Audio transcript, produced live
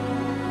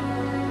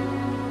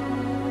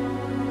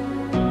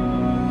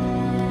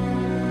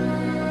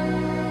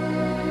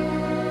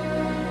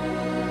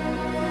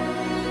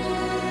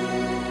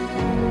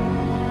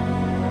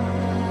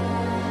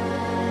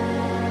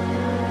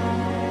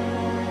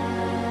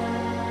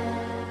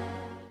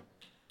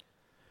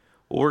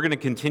We're going to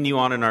continue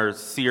on in our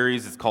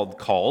series. It's called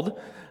Called,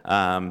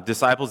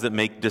 Disciples That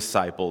Make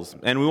Disciples.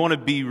 And we want to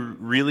be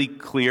really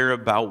clear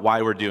about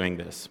why we're doing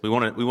this. We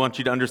want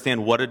you to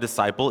understand what a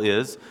disciple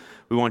is.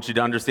 We want you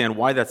to understand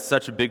why that's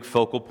such a big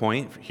focal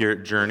point here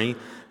at Journey.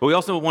 But we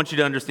also want you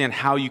to understand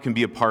how you can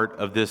be a part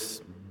of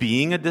this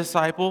being a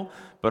disciple,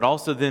 but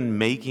also then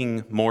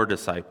making more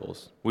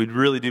disciples. We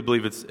really do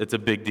believe it's a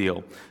big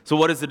deal. So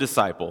what is a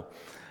disciple?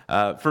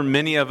 For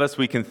many of us,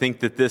 we can think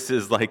that this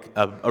is like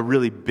a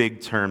really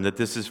big term, that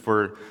this is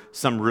for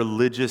some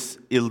religious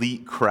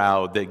elite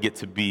crowd that get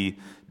to be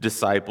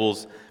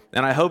disciples.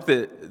 And I hope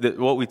that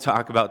what we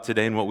talk about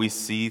today and what we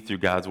see through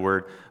God's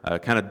Word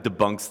kind of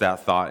debunks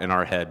that thought in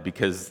our head,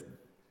 because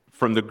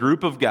from the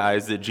group of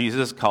guys that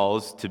Jesus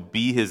calls to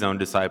be his own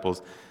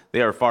disciples,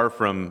 they are far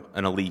from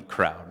an elite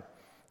crowd.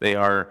 They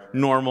are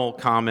normal,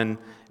 common,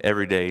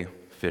 everyday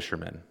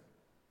fishermen.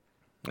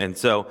 And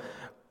so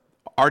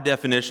our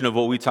definition of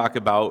what we talk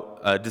about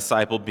a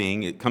disciple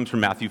being, it comes from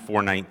Matthew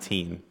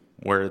 4:19,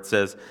 where it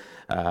says,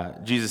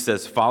 Jesus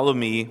says, "Follow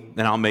me,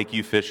 and I'll make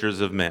you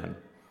fishers of men."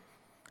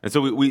 And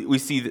so we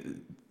see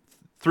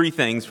three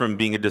things from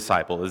being a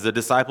disciple. Is a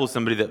disciple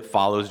somebody that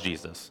follows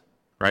Jesus,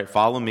 right?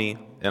 Follow me,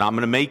 and I'm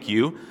going to make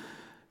you.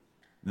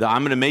 The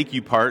 "I'm going to make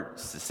you" part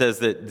says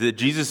that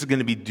Jesus is going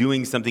to be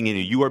doing something in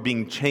you. You are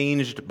being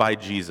changed by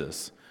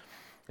Jesus.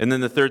 And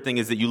then the third thing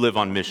is that you live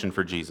on mission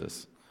for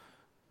Jesus.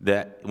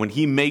 That when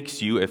he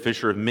makes you a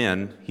fisher of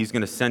men, he's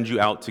going to send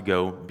you out to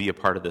go be a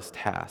part of this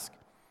task.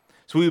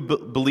 So we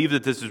believe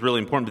that this is really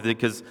important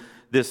because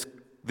this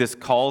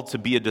call to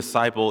be a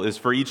disciple is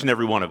for each and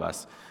every one of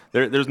us.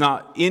 There's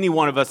not any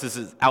one of us that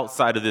is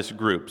outside of this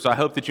group. So I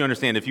hope that you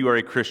understand, if you are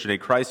a Christian, a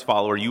Christ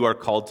follower, you are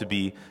called to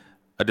be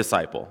a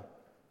disciple.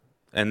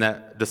 And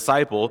that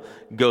disciple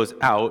goes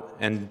out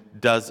and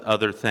does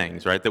other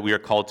things, right? That we are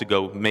called to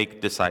go make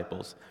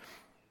disciples.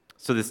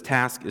 So this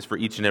task is for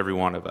each and every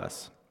one of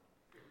us.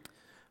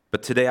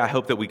 But today I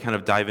hope that we kind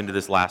of dive into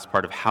this last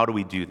part of how do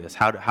we do this?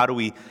 How do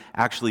we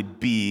actually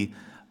be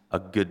a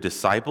good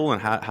disciple, and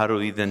how do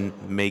we then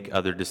make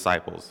other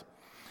disciples?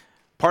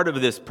 Part of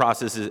this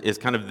process is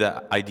kind of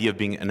the idea of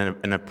being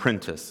an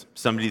apprentice,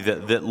 somebody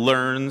that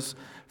learns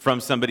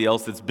from somebody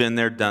else that's been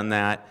there, done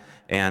that,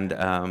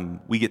 and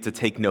we get to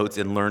take notes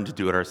and learn to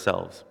do it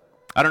ourselves.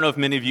 I don't know if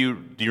many of you,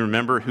 do you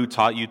remember who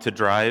taught you to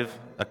drive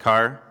a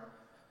car?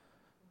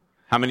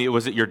 How many,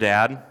 was it your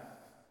dad?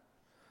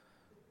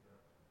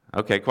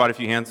 Okay, quite a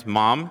few hands.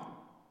 Mom?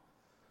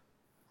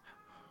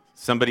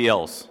 Somebody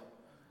else?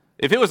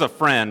 If it was a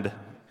friend,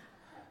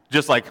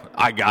 just like,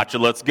 I got you,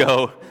 let's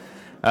go.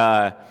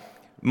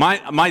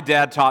 My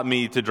dad taught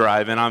me to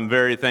drive, and I'm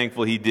very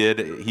thankful he did.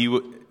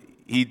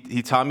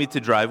 He taught me to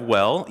drive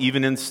well,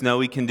 even in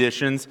snowy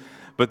conditions,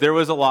 but there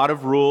was a lot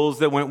of rules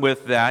that went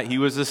with that. He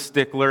was a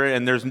stickler,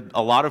 and there's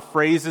a lot of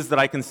phrases that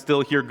I can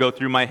still hear go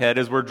through my head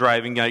as we're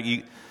driving.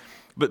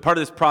 But part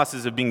of this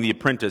process of being the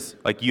apprentice,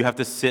 like you have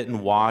to sit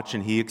and watch,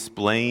 and he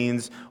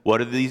explains how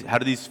do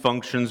these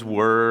functions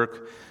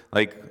work.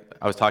 Like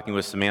I was talking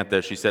with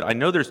Samantha, she said, "I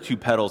know there's two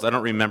pedals. I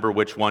don't remember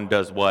which one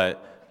does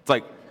what." It's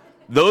like,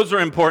 those are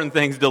important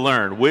things to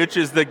learn. Which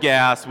is the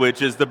gas,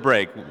 which is the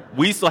brake.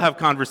 We still have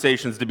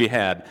conversations to be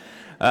had.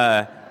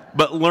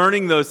 But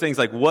learning those things,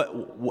 like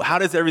how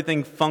does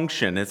everything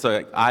function? It's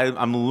like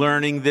I'm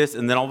learning this,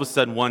 and then all of a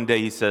sudden one day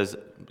he says,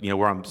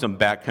 we're on some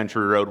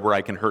backcountry road where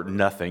I can hurt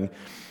nothing.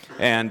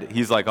 And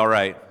he's like, "All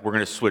right, we're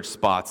going to switch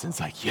spots." And it's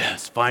like,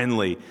 yes,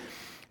 finally.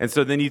 And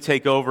so then you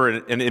take over,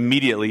 and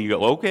immediately you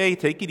go, "Okay,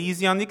 take it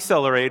easy on the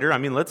accelerator. I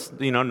mean, let's,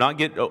 not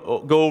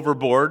go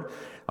overboard.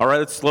 All right,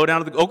 let's slow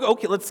down.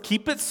 Okay, let's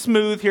keep it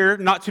smooth here.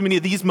 Not too many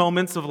of these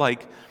moments of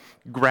like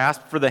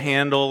grasp for the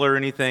handle or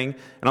anything."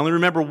 And I only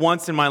remember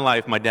once in my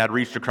life, my dad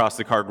reached across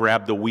the car,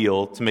 grabbed the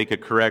wheel to make a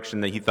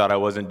correction that he thought I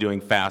wasn't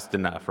doing fast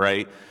enough,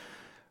 right?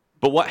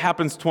 But what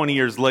happens 20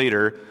 years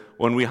later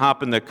when we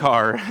hop in the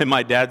car and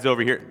my dad's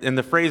over here? And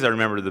the phrase I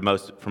remember the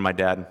most from my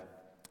dad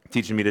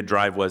teaching me to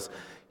drive was,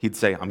 he'd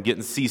say, "I'm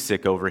getting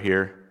seasick over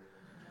here."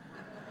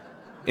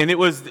 And it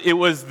was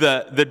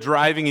the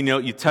driving,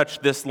 you touch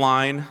this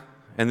line,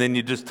 and then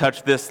you just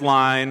touch this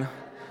line.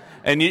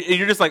 And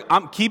you're just like,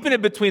 I'm keeping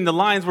it between the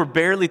lines. We're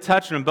barely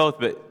touching them both,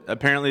 but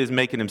apparently it's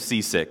making him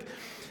seasick.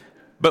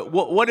 But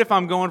what if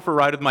I'm going for a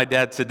ride with my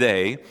dad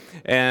today,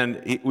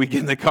 and we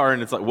get in the car,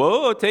 and it's like,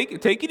 "Whoa, take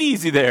it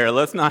easy there.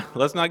 Let's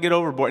not get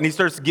overboard." And he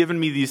starts giving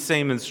me these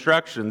same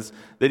instructions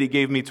that he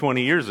gave me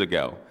 20 years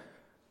ago.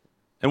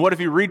 And what if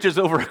he reaches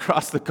over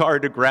across the car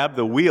to grab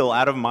the wheel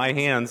out of my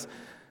hands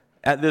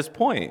at this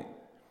point?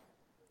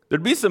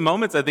 There'd be some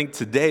moments, I think,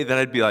 today that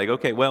I'd be like,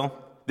 okay, well,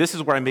 this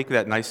is where I make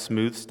that nice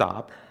smooth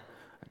stop,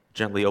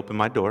 gently open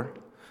my door,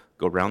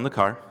 go around the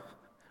car,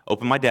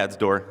 open my dad's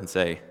door, and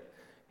say,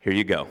 "Here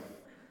you go."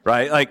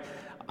 Right? Like,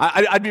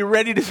 I'd be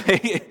ready to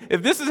say,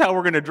 if this is how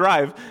we're going to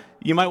drive,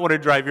 you might want to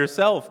drive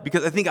yourself.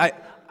 Because I think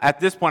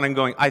at this point I'm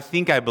going, I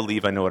think I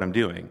believe I know what I'm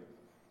doing.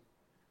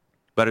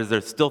 But is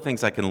there still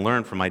things I can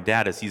learn from my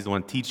dad, as he's the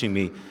one teaching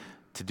me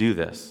to do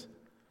this?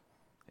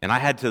 And I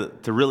had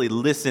to really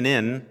listen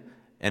in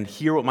and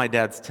hear what my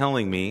dad's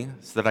telling me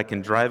so that I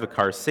can drive a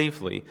car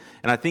safely.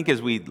 And I think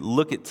as we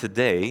look at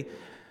today,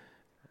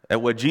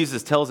 at what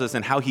Jesus tells us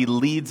and how he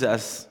leads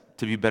us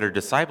to be better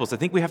disciples, I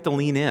think we have to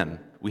lean in.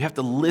 We have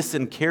to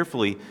listen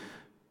carefully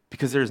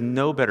because there's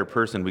no better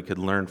person we could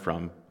learn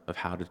from of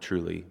how to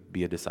truly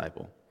be a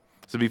disciple.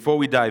 So before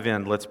we dive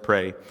in, let's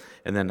pray,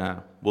 and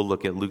then we'll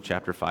look at Luke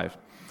chapter 5.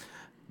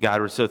 God,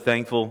 we're so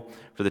thankful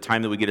for the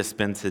time that we get to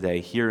spend today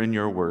here in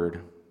your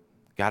word.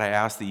 God, I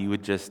ask that you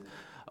would just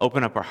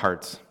open up our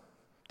hearts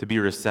to be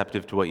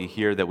receptive to what you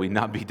hear, that we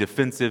not be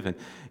defensive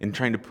and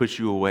trying to push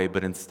you away,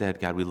 but instead,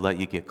 God, we let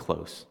you get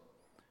close,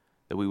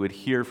 that we would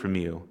hear from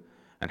you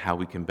and how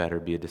we can better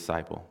be a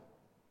disciple.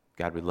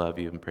 God, we love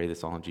you and pray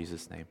this all in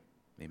Jesus' name.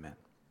 Amen.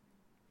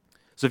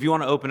 So if you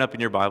want to open up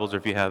in your Bibles, or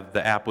if you have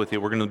the app with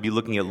you, we're going to be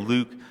looking at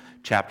Luke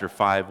chapter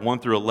 5. 1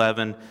 through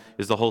 11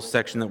 is the whole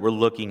section that we're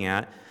looking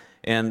at,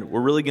 and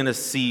we're really going to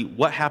see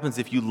what happens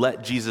if you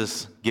let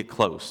Jesus get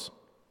close.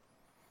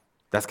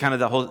 That's kind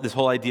of this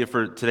whole idea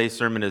for today's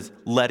sermon is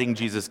letting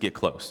Jesus get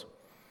close.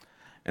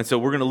 And so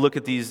we're going to look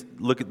at these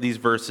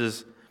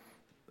verses,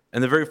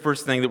 and the very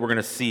first thing that we're going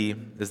to see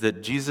is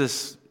that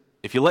Jesus,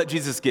 if you let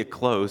Jesus get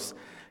close,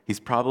 he's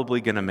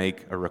probably going to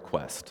make a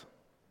request.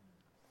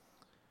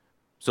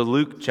 So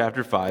Luke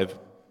chapter 5,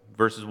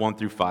 verses 1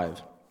 through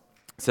 5,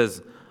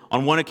 says,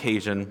 on one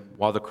occasion,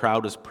 while the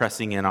crowd was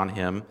pressing in on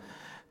him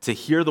to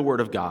hear the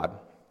word of God,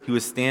 he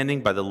was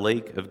standing by the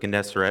lake of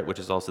Gennesaret, which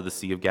is also the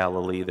Sea of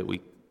Galilee that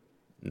we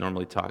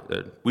normally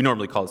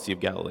call it Sea of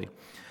Galilee.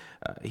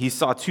 He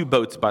saw two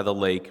boats by the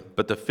lake,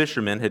 but the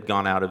fishermen had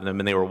gone out of them,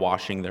 and they were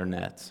washing their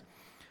nets.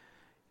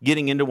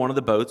 Getting into one of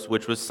the boats,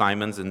 which was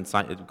Simon's, and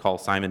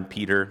called Simon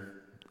Peter,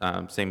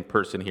 same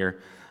person here.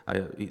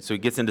 So he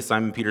gets into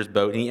Simon Peter's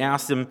boat, and he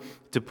asked him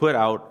to put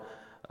out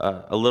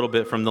a little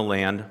bit from the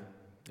land,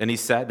 and he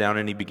sat down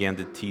and he began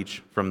to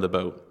teach from the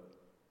boat.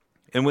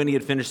 And when he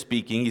had finished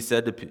speaking, he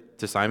said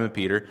to Simon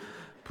Peter,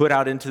 "Put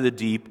out into the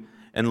deep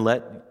and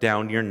let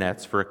down your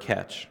nets for a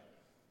catch."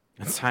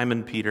 And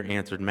Simon Peter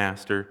answered,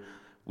 "Master,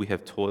 we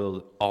have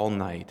toiled all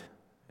night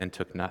and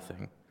took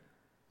nothing."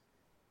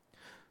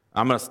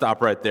 I'm going to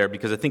stop right there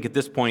because I think at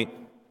this point,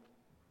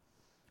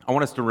 I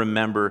want us to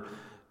remember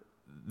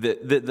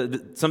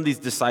that some of these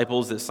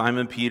disciples, that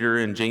Simon Peter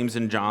and James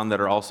and John that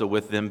are also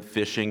with them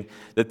fishing,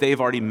 that they've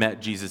already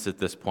met Jesus at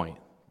this point.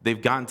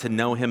 They've gotten to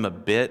know him a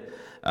bit.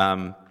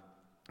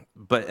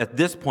 But at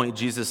this point,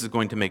 Jesus is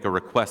going to make a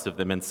request of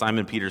them, and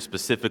Simon Peter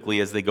specifically,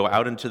 as they go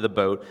out into the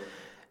boat,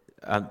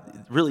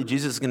 really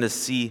Jesus is going to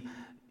see,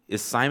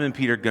 is Simon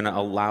Peter going to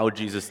allow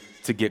Jesus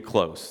to get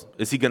close?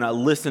 Is he going to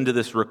listen to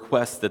this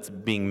request that's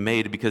being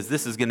made? Because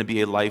this is going to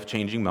be a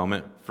life-changing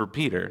moment for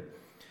Peter.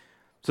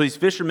 So these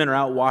fishermen are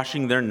out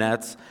washing their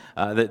nets.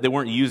 They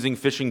weren't using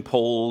fishing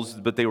poles,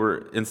 but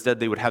instead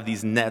they would have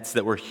these nets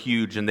that were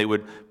huge, and they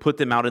would put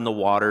them out in the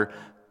water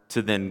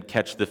to then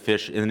catch the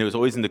fish. And it was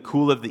always in the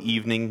cool of the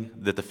evening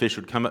that the fish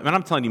would come up. And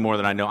I'm telling you more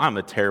than I know. I'm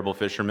a terrible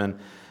fisherman.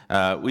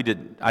 I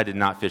did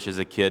not fish as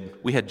a kid.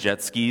 We had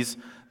jet skis.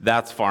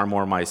 That's far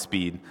more my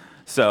speed.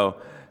 So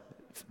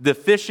the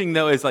fishing,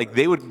 though, is like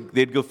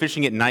they'd go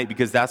fishing at night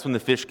because that's when the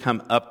fish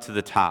come up to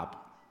the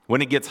top.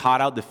 When it gets hot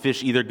out, the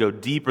fish either go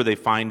deep or they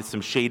find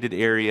some shaded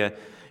area.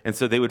 And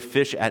so they would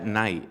fish at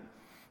night.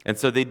 And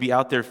so they'd be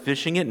out there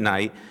fishing at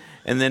night.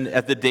 And then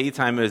at the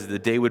daytime, as the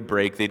day would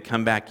break, they'd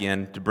come back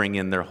in to bring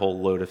in their whole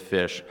load of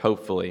fish,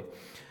 hopefully.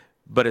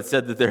 But it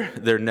said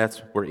that their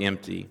nets were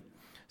empty.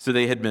 So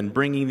they had been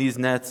bringing these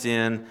nets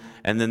in,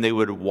 and then they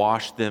would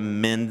wash them,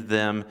 mend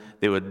them.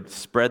 They would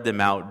spread them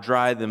out,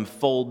 dry them,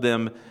 fold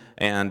them,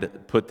 and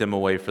put them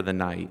away for the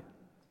night.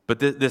 But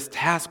this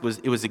task was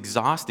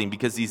exhausting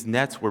because these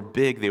nets were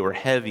big, they were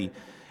heavy,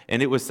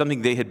 and it was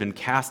something they had been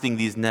casting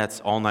these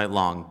nets all night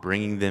long,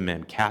 bringing them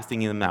in,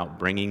 casting them out,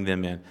 bringing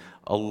them in.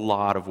 A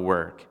lot of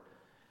work.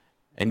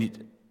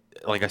 And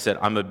like I said,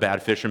 I'm a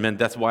bad fisherman.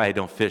 That's why I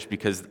don't fish,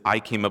 because I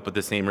came up with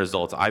the same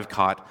results. I've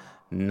caught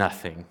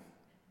nothing,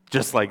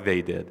 just like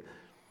they did.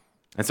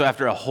 And so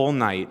after a whole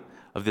night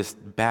of this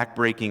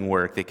back-breaking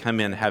work, they come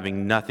in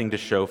having nothing to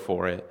show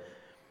for it.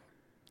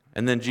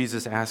 And then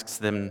Jesus asks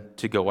them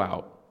to go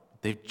out.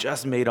 They've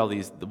just made all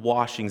the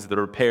washings, the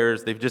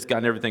repairs. They've just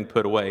gotten everything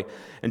put away.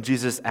 And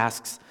Jesus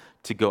asks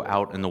to go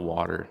out in the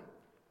water.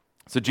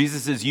 So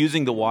Jesus is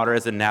using the water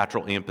as a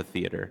natural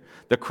amphitheater.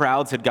 The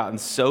crowds had gotten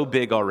so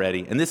big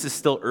already, and this is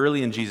still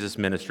early in Jesus'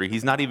 ministry.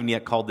 He's not even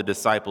yet called the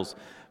disciples,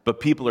 but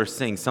people are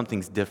saying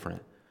something's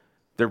different.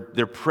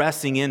 They're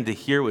pressing in to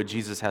hear what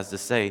Jesus has to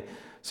say,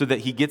 so that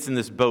he gets in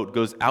this boat,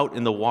 goes out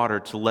in the water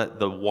to let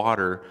the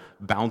water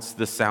bounce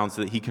the sound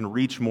so that he can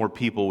reach more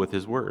people with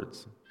his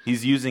words.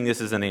 He's using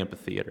this as an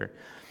amphitheater.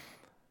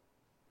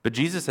 But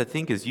Jesus, I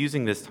think, is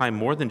using this time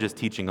more than just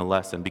teaching a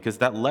lesson, because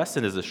that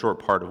lesson is a short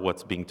part of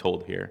what's being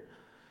told here.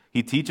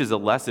 He teaches a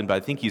lesson, but I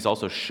think he's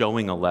also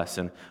showing a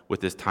lesson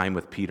with his time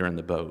with Peter in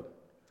the boat.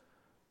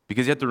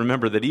 Because you have to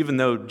remember that even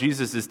though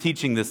Jesus is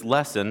teaching this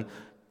lesson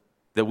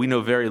that we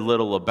know very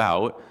little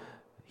about,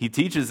 he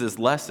teaches this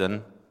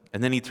lesson,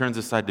 and then he turns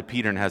aside to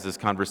Peter and has this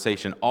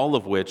conversation, all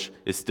of which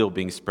is still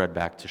being spread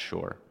back to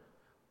shore.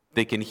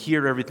 They can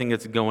hear everything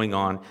that's going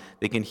on.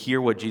 They can hear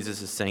what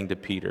Jesus is saying to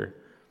Peter.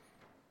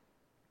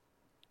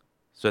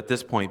 So at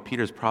this point,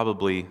 Peter's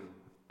probably,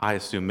 I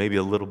assume, maybe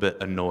a little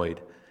bit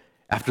annoyed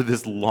after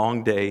this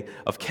long day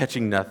of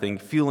catching nothing,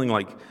 feeling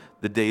like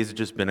the day's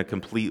just been a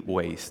complete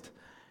waste.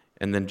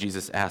 And then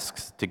Jesus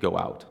asks to go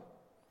out.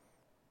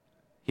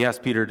 He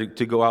asks Peter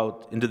to go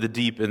out into the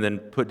deep and then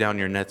put down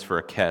your nets for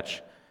a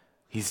catch.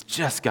 He's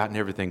just gotten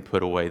everything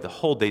put away. The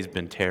whole day's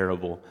been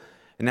terrible.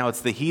 And now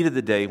it's the heat of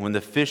the day when the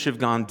fish have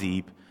gone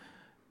deep.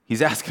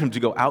 He's asking him to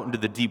go out into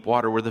the deep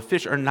water where the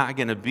fish are not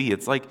going to be.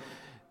 It's like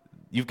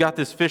you've got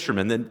this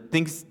fisherman that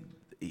thinks,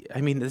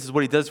 this is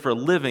what he does for a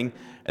living,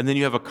 and then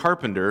you have a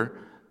carpenter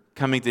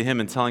coming to him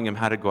and telling him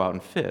how to go out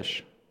and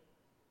fish.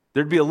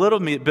 There'd be a little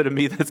bit of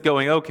me that's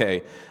going,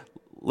 okay,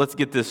 let's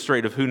get this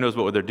straight of who knows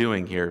what they're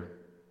doing here.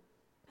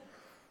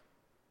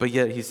 But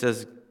yet he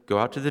says, go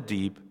out to the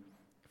deep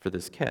for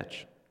this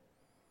catch.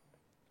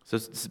 So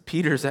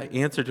Peter's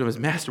answer to him is,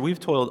 Master, we've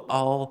toiled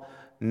all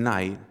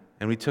night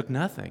and we took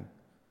nothing.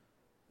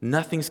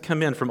 Nothing's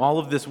come in from all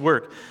of this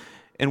work.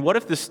 And what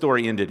if this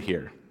story ended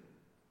here?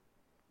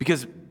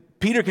 Because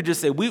Peter could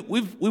just say,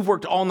 we've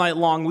worked all night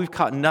long, we've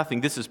caught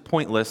nothing, this is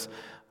pointless.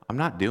 I'm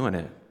not doing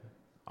it.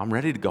 I'm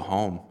ready to go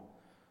home.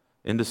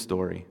 End of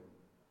story.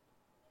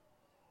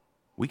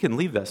 We can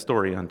leave that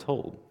story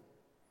untold.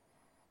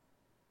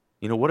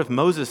 What if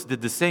Moses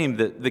did the same,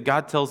 that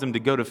God tells him to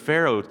go to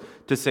Pharaoh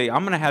to say,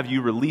 I'm going to have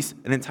you release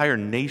an entire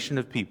nation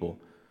of people,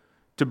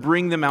 to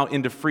bring them out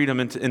into freedom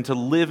and to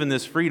live in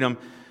this freedom.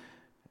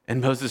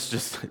 And Moses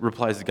just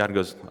replies to God and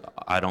goes,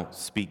 I don't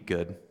speak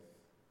good.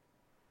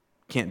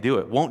 Can't do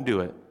it, won't do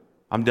it.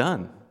 I'm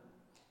done.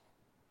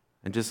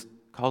 And just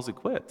calls it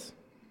quits.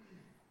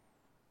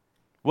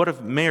 What if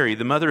Mary,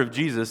 the mother of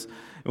Jesus,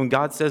 when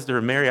God says to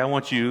her, Mary, I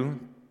want you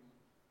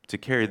to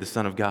carry the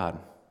Son of God.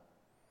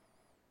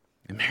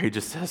 And Mary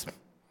just says,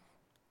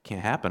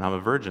 can't happen, I'm a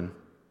virgin.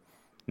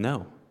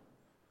 No.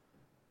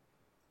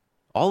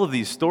 All of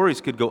these stories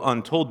could go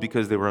untold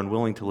because they were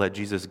unwilling to let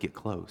Jesus get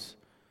close.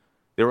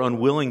 They were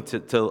unwilling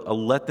to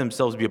let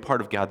themselves be a part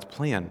of God's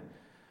plan.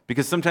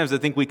 Because sometimes I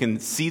think we can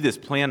see this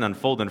plan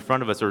unfold in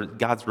front of us, or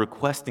God's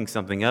requesting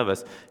something of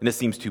us, and it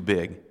seems too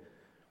big.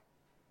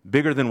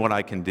 Bigger than what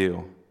I can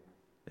do.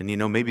 And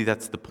maybe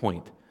that's the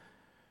point.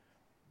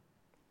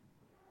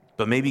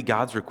 But maybe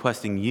God's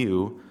requesting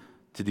you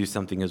to do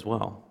something as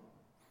well.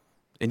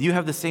 And you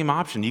have the same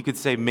option. You could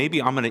say,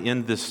 maybe I'm going to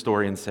end this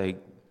story and say,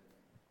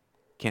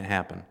 can't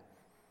happen.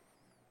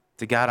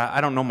 To God, I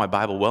don't know my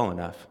Bible well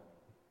enough.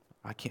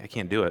 I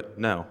can't do it.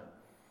 No.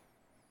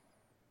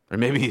 Or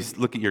maybe you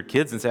look at your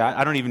kids and say,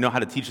 I don't even know how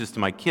to teach this to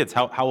my kids.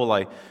 How will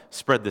I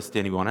spread this to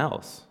anyone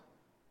else?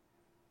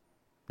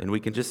 And we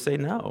can just say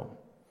no.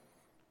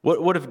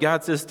 What if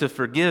God says to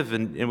forgive,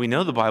 and we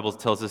know the Bible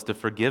tells us to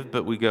forgive,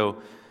 but we go,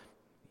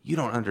 you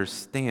don't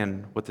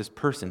understand what this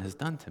person has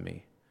done to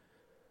me.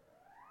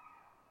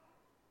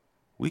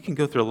 We can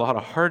go through a lot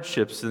of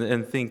hardships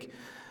and think,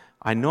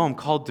 I know I'm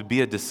called to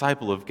be a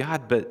disciple of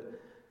God, but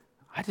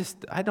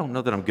I don't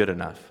know that I'm good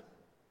enough.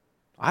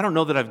 I don't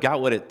know that I've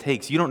got what it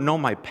takes. You don't know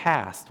my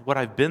past, what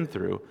I've been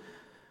through.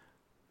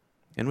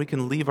 And we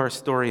can leave our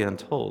story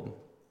untold.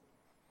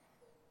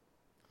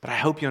 But I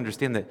hope you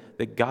understand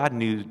that God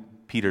knew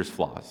Peter's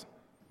flaws.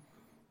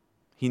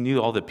 He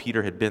knew all that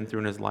Peter had been through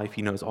in his life.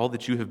 He knows all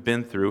that you have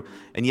been through,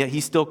 and yet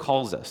he still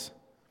calls us.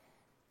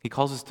 He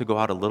calls us to go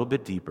out a little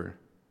bit deeper,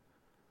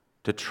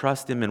 to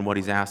trust him in what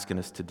he's asking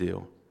us to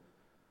do.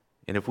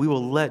 And if we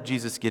will let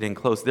Jesus get in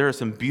close, there are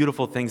some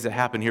beautiful things that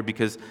happen here,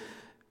 because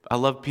I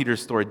love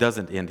Peter's story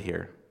doesn't end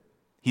here.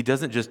 He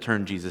doesn't just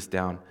turn Jesus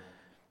down.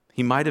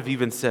 He might have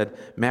even said,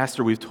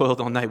 Master, we've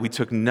toiled all night, we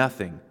took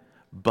nothing,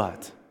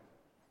 but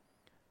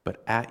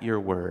at your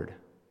word,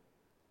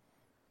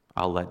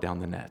 I'll let down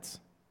the nets.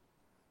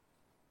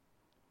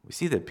 We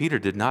see that Peter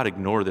did not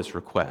ignore this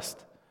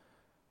request.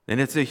 And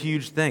it's a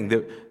huge thing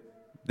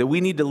that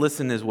we need to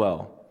listen as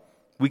well.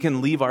 We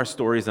can leave our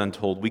stories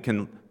untold. We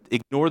can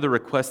ignore the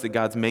request that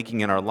God's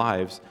making in our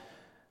lives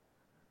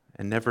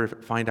and never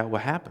find out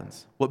what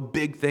happens. What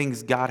big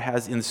things God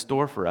has in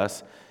store for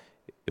us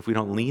if we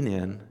don't lean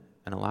in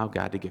and allow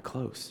God to get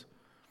close.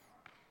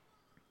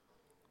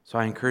 So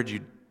I encourage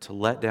you to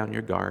let down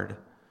your guard,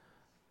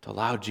 to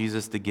allow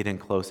Jesus to get in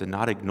close and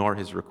not ignore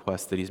his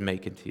request that he's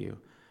making to you.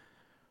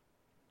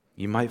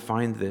 You might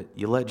find that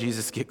you let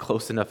Jesus get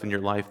close enough in your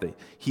life that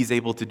he's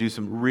able to do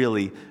some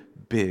really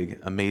big,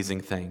 amazing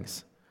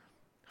things,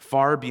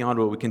 far beyond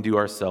what we can do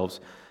ourselves,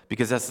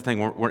 because that's the thing,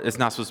 it's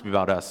not supposed to be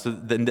about us. So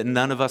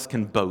none of us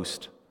can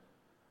boast,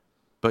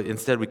 but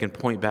instead we can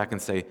point back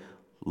and say,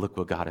 look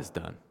what God has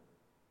done.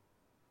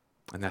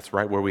 And that's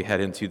right where we head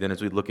into then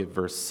as we look at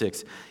verse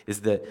 6,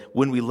 is that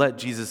when we let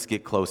Jesus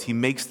get close, he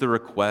makes the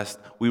request,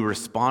 we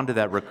respond to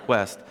that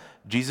request,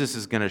 Jesus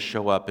is going to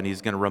show up and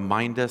he's going to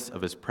remind us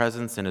of his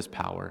presence and his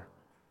power.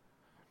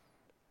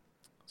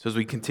 So as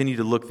we continue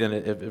to look then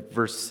at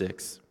verse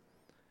 6,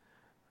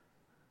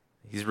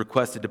 he's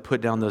requested to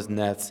put down those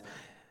nets.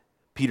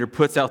 Peter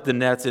puts out the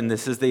nets, and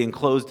this says they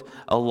enclosed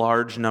a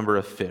large number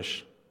of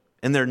fish.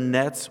 and their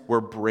nets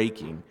were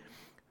breaking.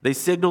 They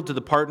signaled to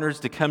the partners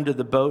to come to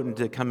the boat and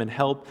to come and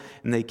help,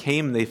 and they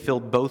came and they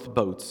filled both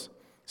boats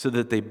so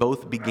that they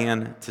both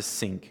began to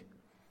sink.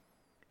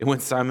 And when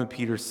Simon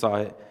Peter saw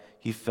it,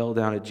 he fell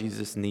down at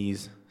Jesus'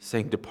 knees,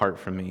 saying, "Depart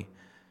from me,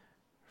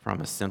 for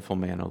I'm a sinful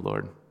man, O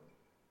Lord."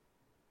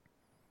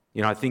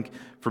 I think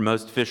for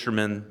most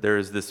fishermen, there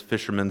is this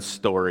fisherman's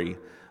story.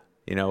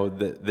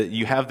 That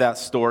you have that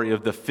story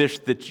of the fish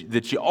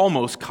that you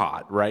almost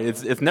caught, right?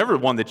 It's never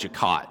one that you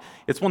caught.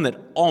 It's one that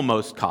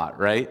almost caught,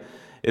 right?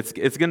 It's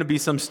going to be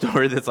some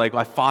story that's like,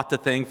 I fought the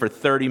thing for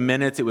 30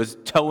 minutes. It was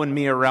towing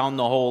me around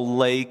the whole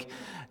lake.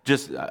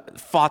 Just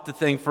fought the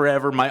thing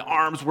forever. My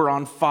arms were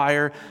on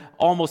fire.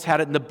 Almost had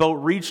it in the boat.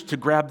 Reached to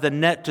grab the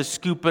net to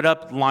scoop it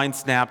up. Line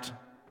snapped.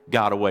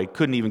 Got away.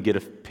 Couldn't even get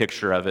a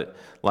picture of it.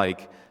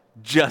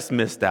 Just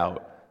missed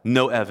out.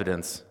 No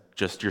evidence.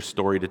 Just your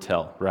story to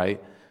tell,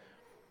 right?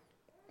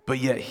 But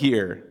yet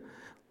here,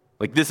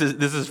 this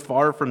is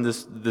far from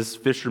this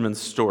fisherman's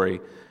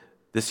story.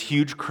 This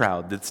huge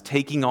crowd that's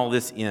taking all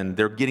this in,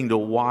 they're getting to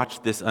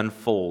watch this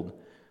unfold.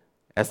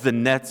 As the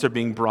nets are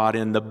being brought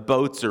in, the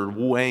boats are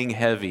weighing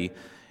heavy,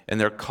 and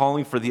they're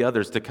calling for the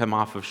others to come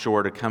off of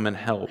shore to come and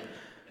help.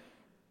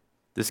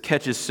 This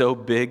catch is so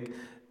big,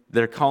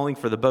 they're calling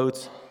for the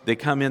boats. They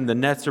come in, the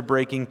nets are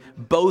breaking.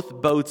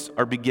 Both boats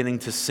are beginning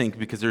to sink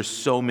because there's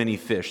so many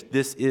fish.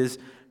 This is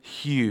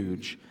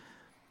huge.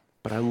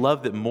 But I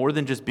love that more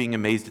than just being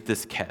amazed at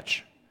this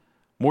catch,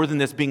 more than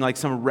this being like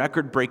some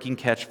record-breaking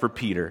catch for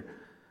Peter,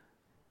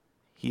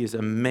 he is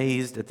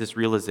amazed at this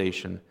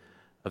realization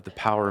of the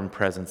power and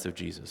presence of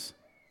Jesus.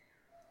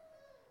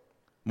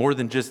 More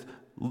than just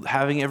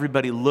having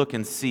everybody look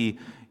and see,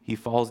 he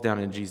falls down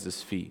at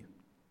Jesus' feet.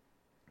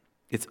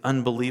 It's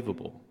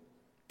unbelievable.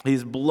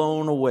 He's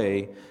blown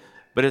away,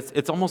 but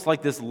it's almost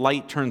like this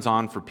light turns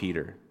on for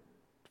Peter,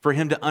 for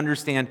him to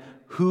understand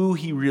who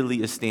he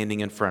really is standing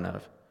in front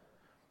of.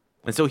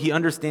 And so he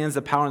understands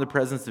the power and the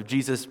presence of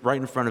Jesus right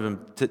in front of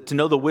him. To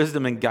know the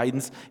wisdom and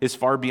guidance is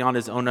far beyond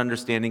his own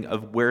understanding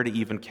of where to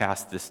even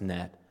cast this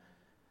net.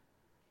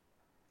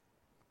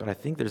 But I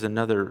think there's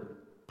another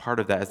part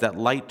of that. As that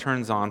light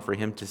turns on for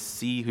him to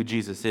see who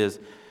Jesus is,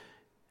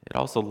 it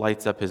also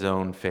lights up his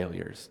own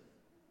failures,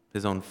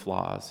 his own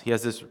flaws. He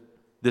has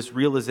this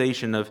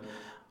realization of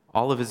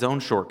all of his own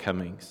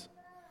shortcomings.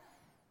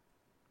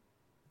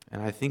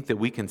 And I think that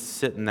we can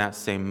sit in that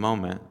same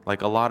moment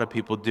like a lot of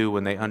people do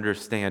when they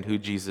understand who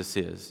Jesus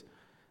is.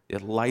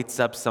 It lights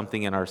up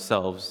something in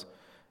ourselves,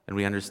 and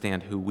we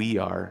understand who we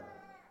are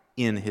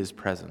in his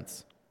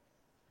presence.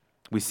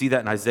 We see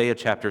that in Isaiah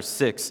chapter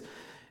 6,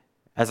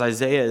 as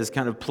Isaiah is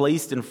kind of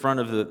placed in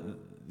front of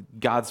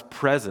God's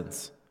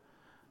presence.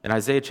 And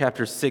Isaiah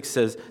chapter 6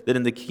 says that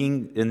in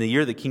the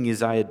year that King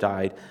Uzziah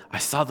died, I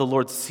saw the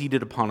Lord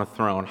seated upon a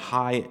throne,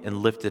 high and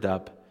lifted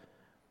up.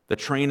 The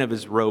train of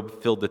his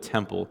robe filled the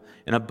temple,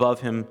 and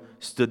above him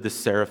stood the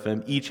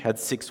seraphim. Each had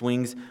 6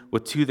 wings.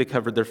 With 2 they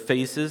covered their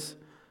faces,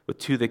 with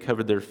 2 they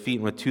covered their feet,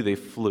 and with 2 they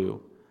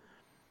flew.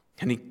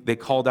 And they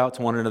called out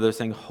to one another,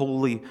 saying,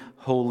 "Holy,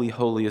 holy,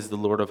 holy is the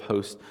Lord of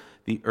hosts.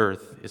 The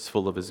earth is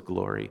full of his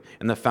glory."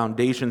 And the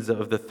foundations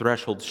of the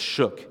threshold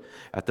shook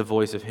at the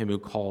voice of him who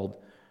called,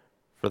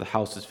 for the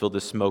house is filled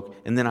with smoke.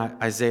 And then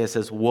Isaiah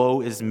says,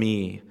 "Woe is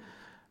me,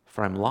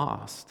 for I'm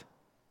lost.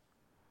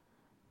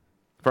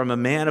 For I'm a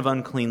man of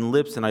unclean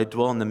lips, and I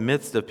dwell in the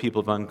midst of people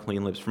of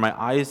unclean lips. For my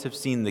eyes have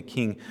seen the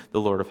King, the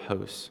Lord of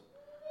hosts."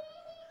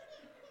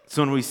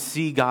 So when we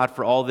see God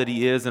for all that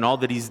he is and all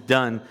that he's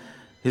done,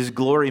 his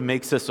glory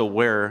makes us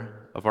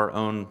aware of our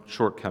own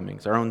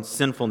shortcomings, our own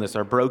sinfulness,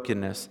 our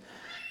brokenness.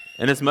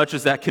 And as much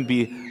as that can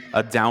be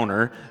a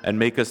downer and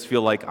make us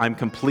feel like I'm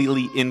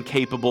completely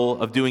incapable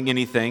of doing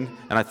anything,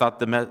 and I thought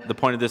the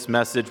point of this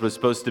message was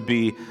supposed to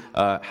be,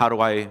 how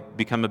do I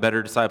become a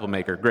better disciple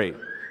maker? Great.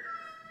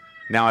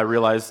 Now I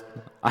realize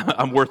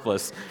I'm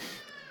worthless.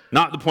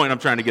 Not the point I'm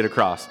trying to get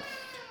across.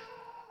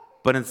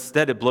 But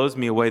instead, it blows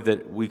me away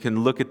that we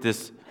can look at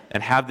this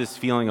and have this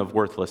feeling of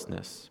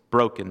worthlessness,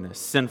 brokenness,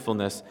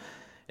 sinfulness.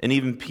 And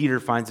even Peter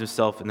finds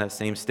himself in that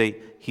same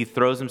state. He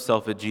throws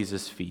himself at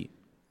Jesus' feet,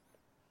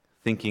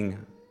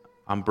 thinking,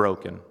 I'm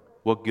broken.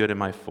 What good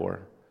am I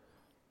for?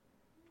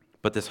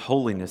 But this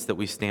holiness that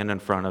we stand in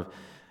front of,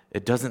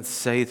 it doesn't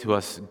say to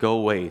us, go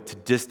away, to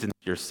distance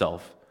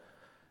yourself.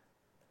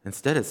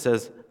 Instead, it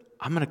says,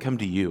 I'm going to come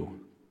to you.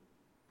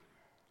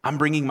 I'm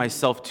bringing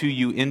myself to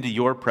you into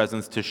your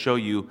presence to show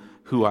you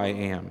who I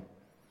am.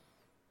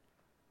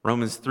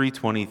 Romans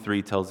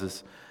 3:23 tells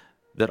us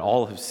that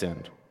all have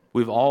sinned.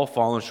 We've all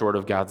fallen short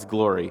of God's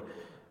glory.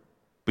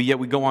 But yet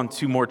we go on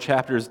 2 more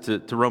chapters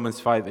to Romans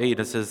 5:8.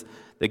 It says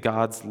that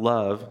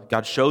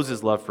God shows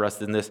his love for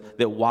us in this,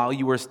 that while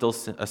you were still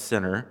a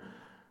sinner,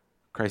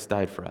 Christ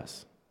died for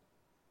us.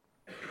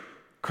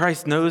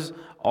 Christ knows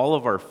all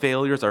of our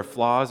failures, our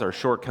flaws, our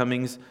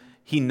shortcomings.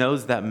 He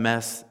knows that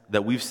mess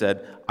that we've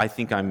said, I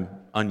think I'm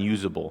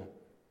unusable.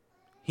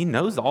 He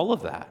knows all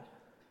of that.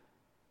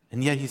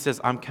 And yet he says,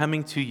 I'm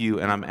coming to you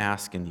and I'm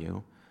asking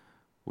you,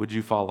 would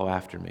you follow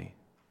after me?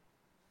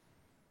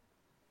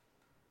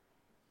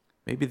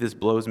 Maybe this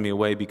blows me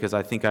away because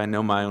I think I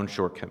know my own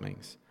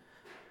shortcomings.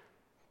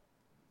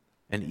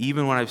 And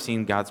even when I've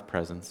seen God's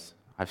presence,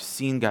 I've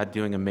seen God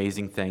doing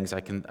amazing things,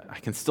 I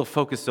can still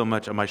focus so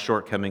much on my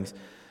shortcomings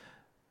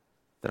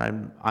that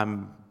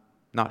I'm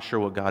not sure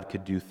what God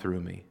could do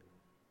through me.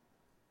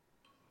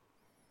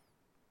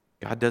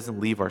 God doesn't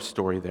leave our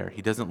story there.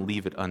 He doesn't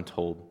leave it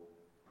untold.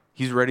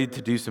 He's ready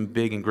to do some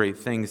big and great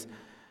things.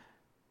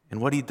 And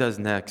what he does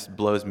next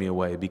blows me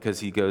away because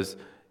he goes,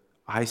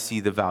 I see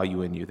the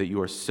value in you, that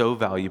you are so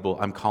valuable,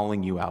 I'm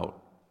calling you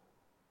out.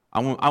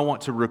 I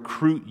want to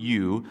recruit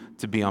you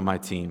to be on my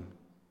team,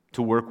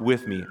 to work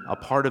with me, a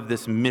part of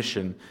this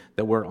mission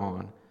that we're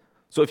on.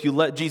 So if you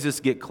let Jesus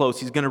get close,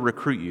 he's going to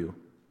recruit you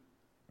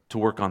to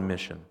work on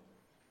mission.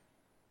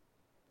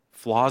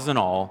 Flaws and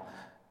all,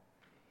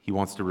 he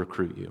wants to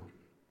recruit you.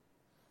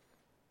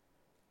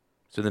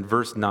 So then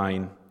verse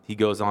 9, he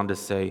goes on to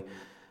say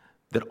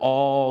that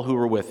all who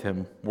were with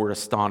him were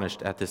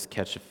astonished at this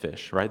catch of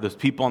fish, right? Those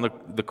people on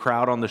the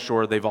crowd on the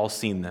shore, they've all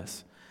seen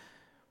this.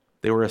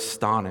 They were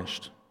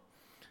astonished.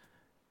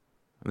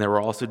 And there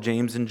were also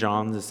James and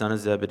John, the son of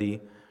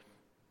Zebedee,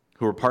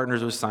 who were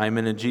partners with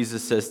Simon. And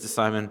Jesus says to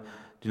Simon,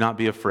 do not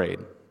be afraid.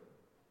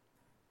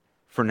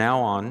 From now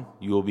on,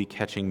 you will be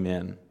catching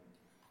men.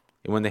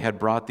 And when they had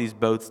brought these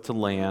boats to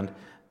land,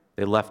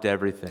 they left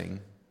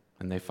everything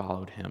and they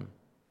followed him.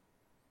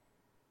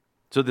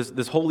 So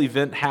this whole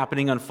event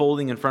happening,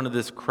 unfolding in front of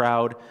this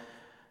crowd,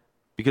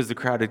 because the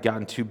crowd had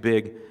gotten too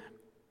big,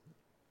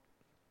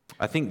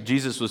 I think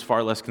Jesus was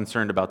far less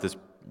concerned about this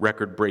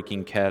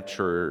record-breaking catch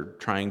or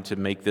trying to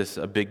make this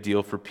a big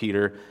deal for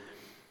Peter.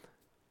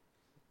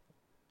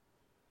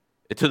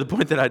 To the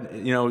point that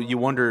you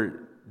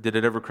wonder, did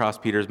it ever cross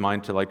Peter's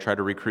mind to try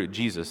to recruit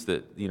Jesus,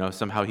 that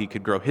somehow he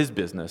could grow his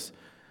business?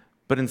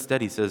 But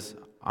instead he says,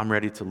 I'm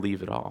ready to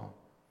leave it all.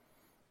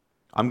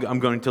 I'm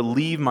going to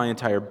leave my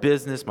entire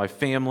business, my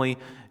family,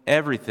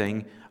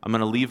 everything. I'm going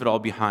to leave it all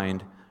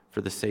behind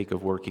for the sake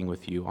of working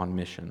with you on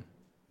mission.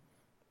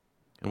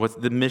 And what's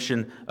the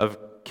mission of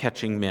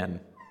catching men,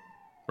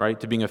 right?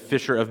 To being a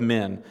fisher of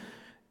men.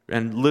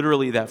 And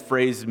literally that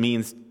phrase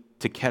means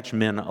to catch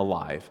men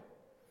alive.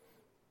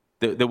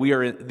 That we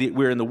are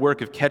in the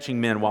work of catching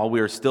men while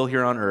we are still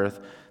here on earth,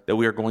 that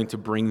we are going to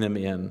bring them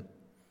in.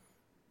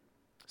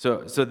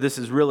 So this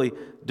is really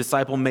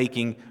disciple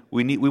making.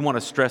 We want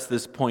to stress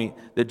this point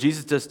that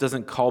Jesus just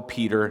doesn't call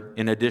Peter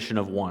in addition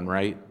of one,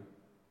 right?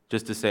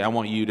 Just to say, I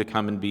want you to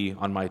come and be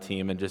on my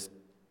team and just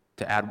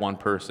to add one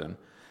person.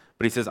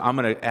 But he says, I'm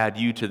going to add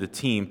you to the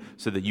team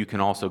so that you can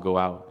also go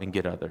out and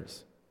get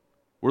others.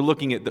 We're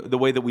looking at the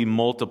way that we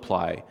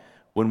multiply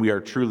when we are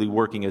truly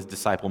working as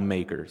disciple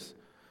makers.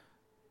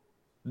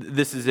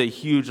 This is a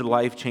huge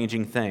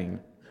life-changing thing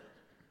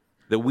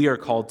that we are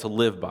called to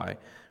live by.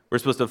 We're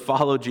supposed to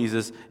follow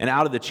Jesus, and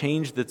out of the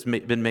change that's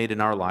been made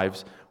in our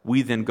lives,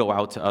 we then go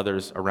out to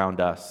others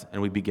around us,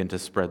 and we begin to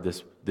spread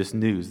this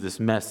news, this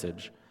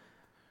message.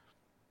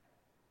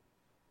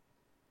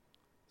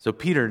 So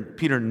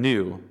Peter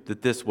knew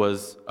that this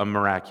was a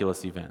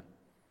miraculous event.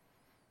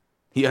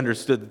 He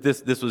understood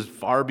that this was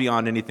far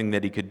beyond anything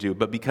that he could do,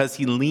 but because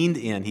he leaned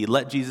in, he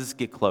let Jesus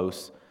get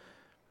close,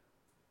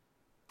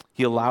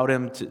 he allowed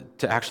him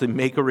to actually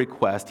make a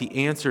request.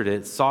 He answered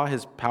it, saw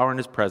his power and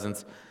his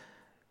presence.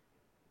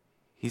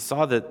 He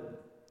saw that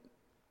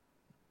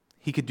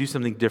he could do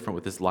something different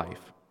with his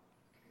life.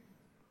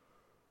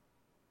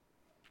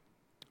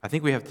 I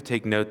think we have to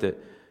take note that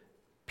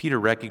Peter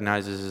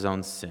recognizes his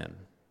own sin.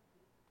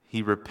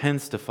 He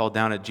repents to fall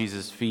down at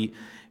Jesus' feet,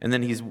 and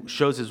then he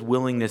shows his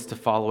willingness to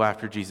follow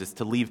after Jesus,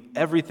 to leave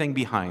everything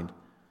behind.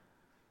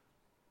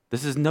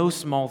 This is no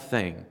small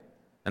thing,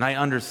 and I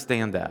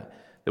understand that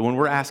when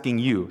we're asking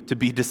you to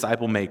be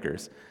disciple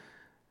makers,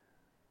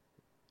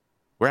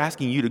 we're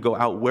asking you to go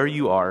out where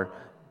you are,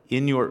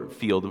 in your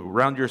field,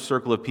 around your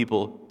circle of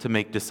people, to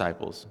make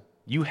disciples.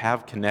 You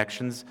have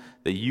connections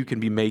that you can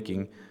be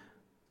making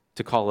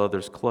to call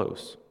others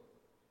close.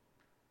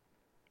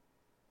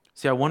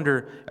 See, I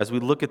wonder, as we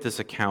look at this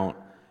account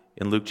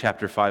in Luke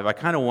chapter 5, I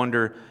kind of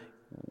wonder,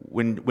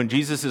 when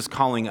Jesus is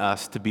calling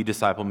us to be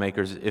disciple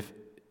makers, if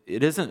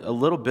it isn't a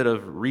little bit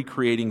of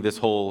recreating this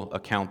whole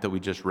account that we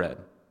just read.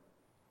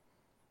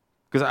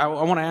 Because I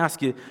want to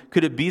ask you,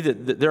 could it be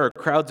that there are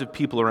crowds of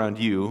people around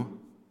you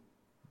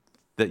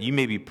that you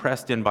may be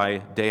pressed in by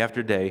day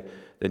after day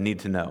that need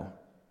to know,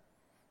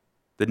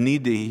 that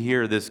need to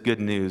hear this good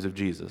news of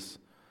Jesus?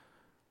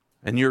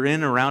 And you're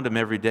in around them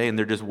every day and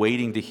they're just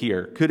waiting to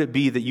hear. Could it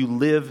be that you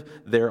live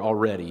there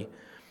already?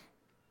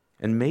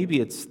 And maybe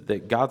it's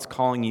that God's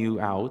calling you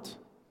out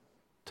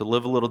to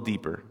live a little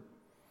deeper,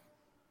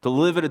 to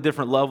live at a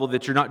different level,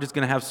 that you're not just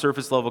going to have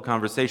surface level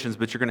conversations,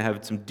 but you're going to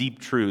have some deep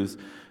truths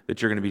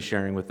that you're going to be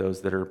sharing with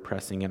those that are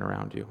pressing in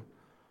around you.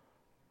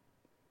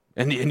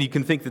 And you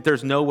can think that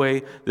there's no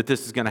way that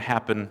this is going to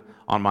happen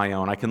on my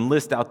own. I can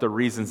list out the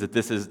reasons that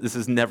this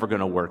is never going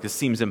to work. This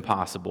seems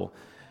impossible.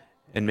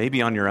 And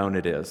maybe on your own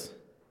it is.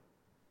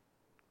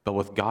 But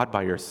with God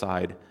by your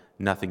side,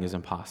 nothing is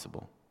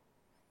impossible.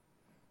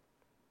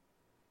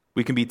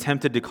 We can be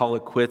tempted to call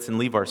it quits and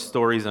leave our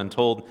stories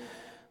untold.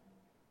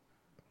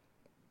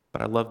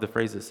 But I love the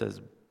phrase that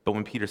says, but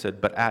when Peter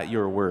said, but at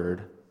your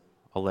word,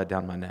 I'll let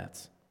down my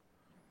nets.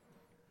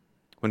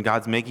 When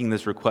God's making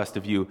this request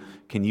of you,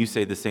 can you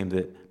say the same,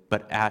 that,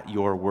 but at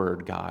your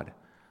word, God,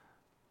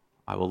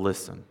 I will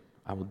listen.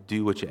 I will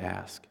do what you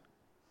ask.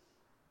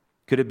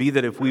 Could it be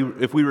that if we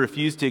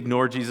refuse to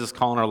ignore Jesus'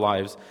 call in our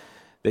lives,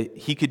 that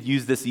he could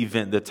use this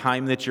event, the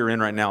time that you're in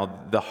right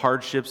now, the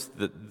hardships,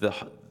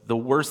 the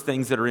worst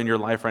things that are in your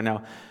life right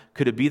now,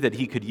 could it be that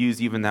he could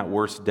use even that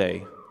worst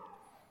day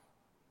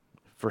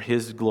for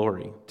his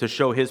glory, to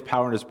show his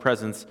power and his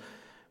presence,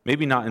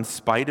 maybe not in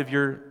spite of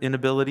your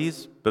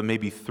inabilities, but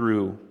maybe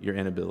through your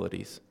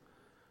inabilities?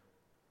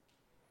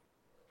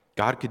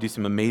 God could do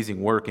some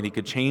amazing work, and he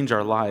could change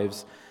our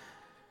lives.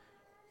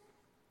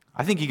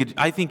 I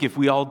think if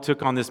we all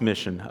took on this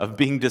mission of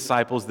being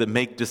disciples that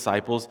make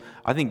disciples,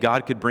 I think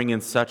God could bring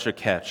in such a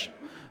catch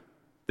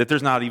that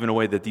there's not even a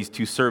way that these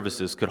two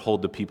services could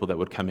hold the people that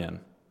would come in.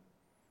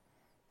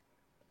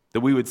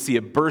 That we would see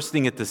it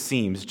bursting at the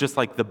seams, just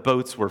like the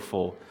boats were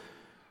full,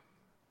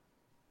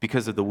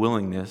 because of the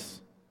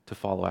willingness to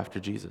follow after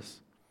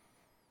Jesus.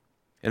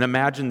 And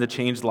imagine the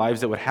changed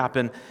lives that would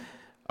happen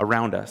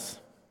around us,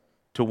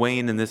 to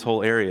Wayne and this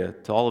whole area,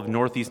 to all of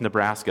northeast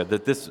Nebraska,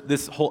 that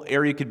this whole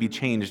area could be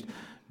changed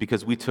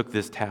because we took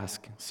this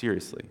task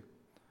seriously.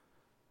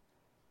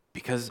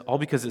 Because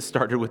it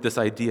started with this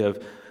idea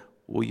of,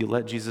 will you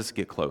let Jesus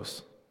get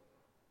close?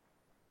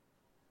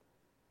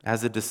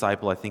 As a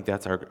disciple, I think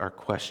that's our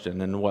question,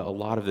 and what a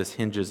lot of this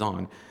hinges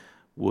on.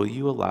 Will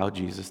you allow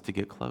Jesus to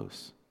get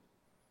close?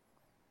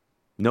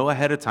 Know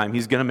ahead of time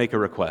he's going to make a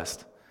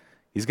request.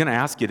 He's going to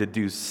ask you to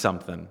do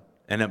something.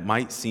 And it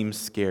might seem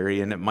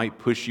scary, and it might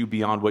push you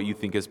beyond what you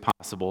think is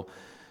possible.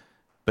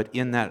 But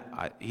in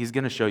that, he's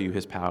going to show you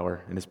his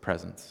power and his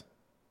presence.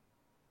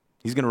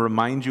 He's going to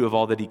remind you of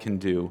all that he can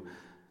do,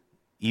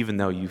 even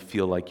though you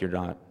feel like you're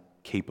not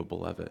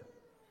capable of it.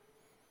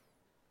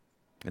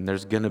 And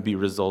there's going to be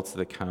results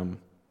that come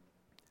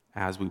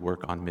as we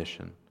work on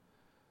mission.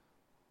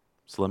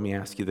 So let me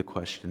ask you the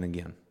question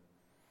again.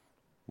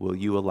 Will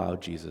you allow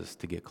Jesus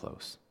to get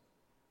close?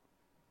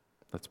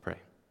 Let's pray.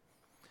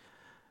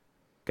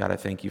 God, I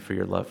thank you for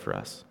your love for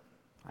us.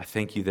 I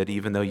thank you that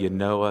even though you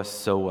know us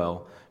so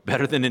well,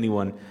 better than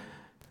anyone,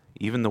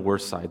 even the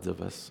worst sides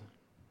of us,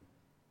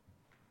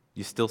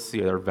 you still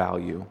see our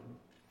value,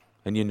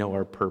 and you know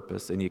our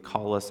purpose, and you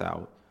call us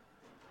out.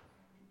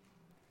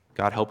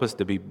 God, help us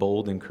to be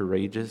bold and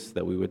courageous,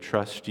 that we would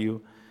trust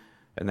you,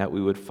 and that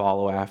we would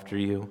follow after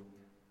you.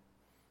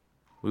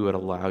 We would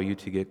allow you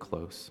to get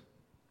close,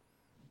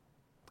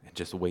 and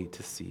just wait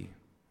to see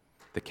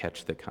the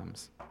catch that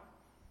comes.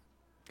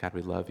 God,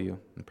 we love you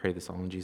and pray this all in Jesus' name.